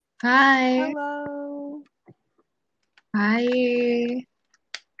Hi. Hello. Hi.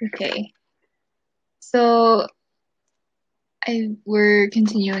 Okay. So we're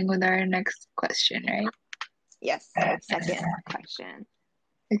continuing with our next question, right? Yes, our second question.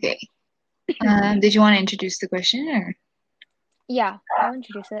 Okay. Did you want to introduce the question or? Yeah, I'll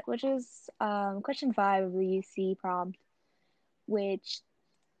introduce it, which is question 5 of the UC prompt, which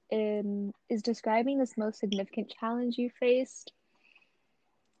is describing this most significant challenge you faced.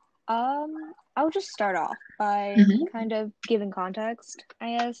 I'll just start off by Mm-hmm. kind of giving context,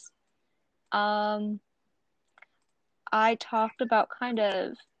 I guess. Um, I talked about kind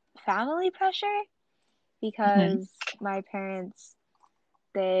of family pressure Mm-hmm. because my parents,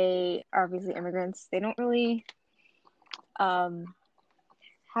 they are obviously immigrants. They don't really um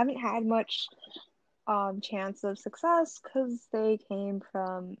haven't had much chance of success because they came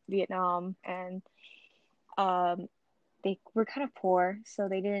from Vietnam and um, they were kind of poor, so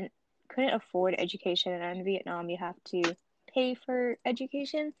they didn't couldn't afford education. And in Vietnam, you have to pay for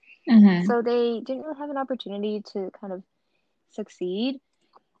education, Mm-hmm. so they didn't really have an opportunity to kind of succeed.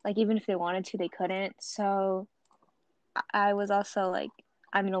 Like even if they wanted to, they couldn't. So I was also like,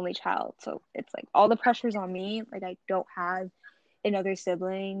 I'm an only child, so it's like all the pressure's on me. Like I don't have another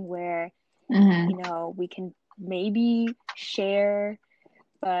sibling where Mm-hmm. we can maybe share.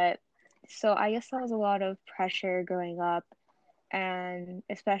 But so I guess that was a lot of pressure growing up, and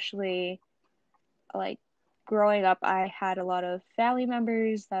especially like growing up, I had a lot of family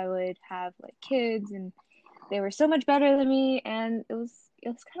members that would have like kids, and they were so much better than me, and it was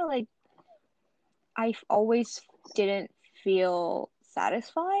kind of like I always didn't feel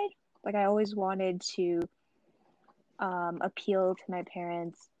satisfied. Like I always wanted to appeal to my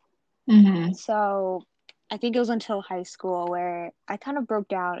parents. Mm-hmm. So I think it was until high school where I kind of broke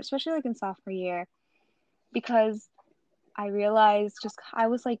down, especially like in sophomore year, because I realized just I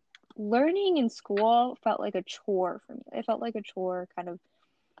was like learning in school felt like a chore for me. It felt like a chore kind of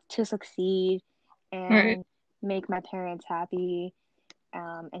to succeed Right. and make my parents happy,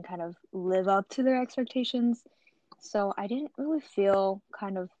 and kind of live up to their expectations. So I didn't really feel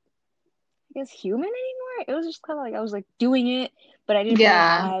kind of, I guess, human anymore. It was just kind of like I was like doing it, but I didn't really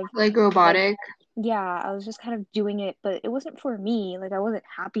Yeah, have like like, robotic. yeah, I was just kind of doing it, but it wasn't for me. Like I wasn't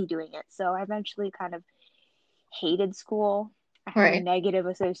happy doing it. So I eventually kind of hated school. I had a Right. negative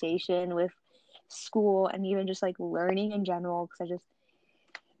association with school and even just like learning in general because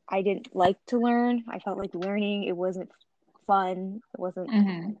I didn't like to learn. I felt like learning it wasn't fun. It wasn't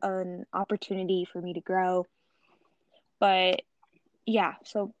Mm-hmm. an opportunity for me to grow. But yeah,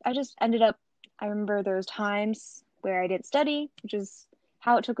 so I just ended up I remember there was times where I didn't study, which is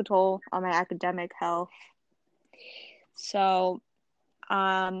how it took a toll on my academic health. So,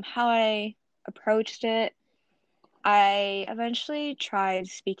 how I approached it, I eventually tried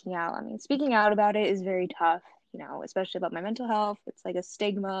speaking out. I mean, speaking out about it is very tough, especially about my mental health. It's like a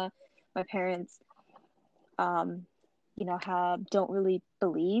stigma. My parents, um, have don't really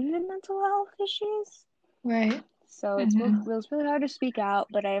believe in mental health issues. Right. So it Mm-hmm. was really hard to speak out,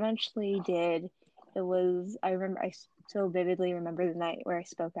 but I eventually did. I remember, I still vividly remember the night where I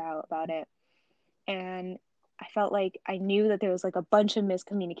spoke out about it. And I felt like I knew that there was like a bunch of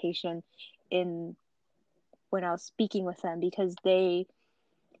miscommunication in when I was speaking with them because they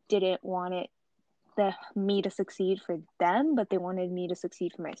didn't want me to succeed for them, but they wanted me to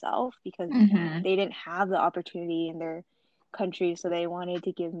succeed for myself because Mm-hmm. they didn't have the opportunity in their country, so they wanted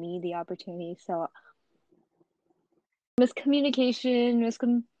to give me the opportunity. So miscommunication,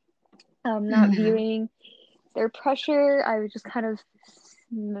 not Mm-hmm. viewing their pressure. I just kind of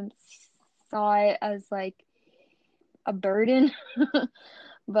saw it as like a burden.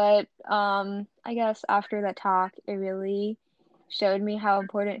 But I guess after that talk, it really showed me how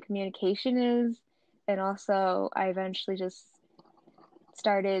important communication is. And also, I eventually just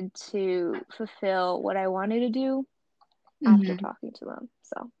started to fulfill what I wanted to do after Mm-hmm. talking to them.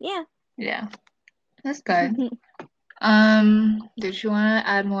 So, yeah. Yeah, that's good. Did you want to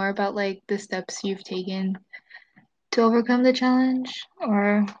add more about like the steps you've taken to overcome the challenge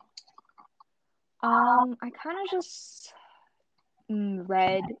or? I kind of just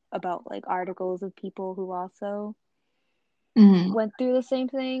read about like articles of people who also Mm-hmm. went through the same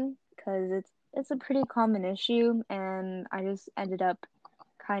thing because it's a pretty common issue, and I just ended up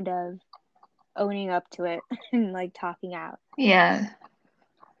kind of owning up to it and like talking out. Yeah.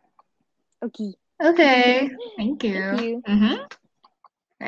 Okay. Okay. Thank Thank you. you. Mm-hmm.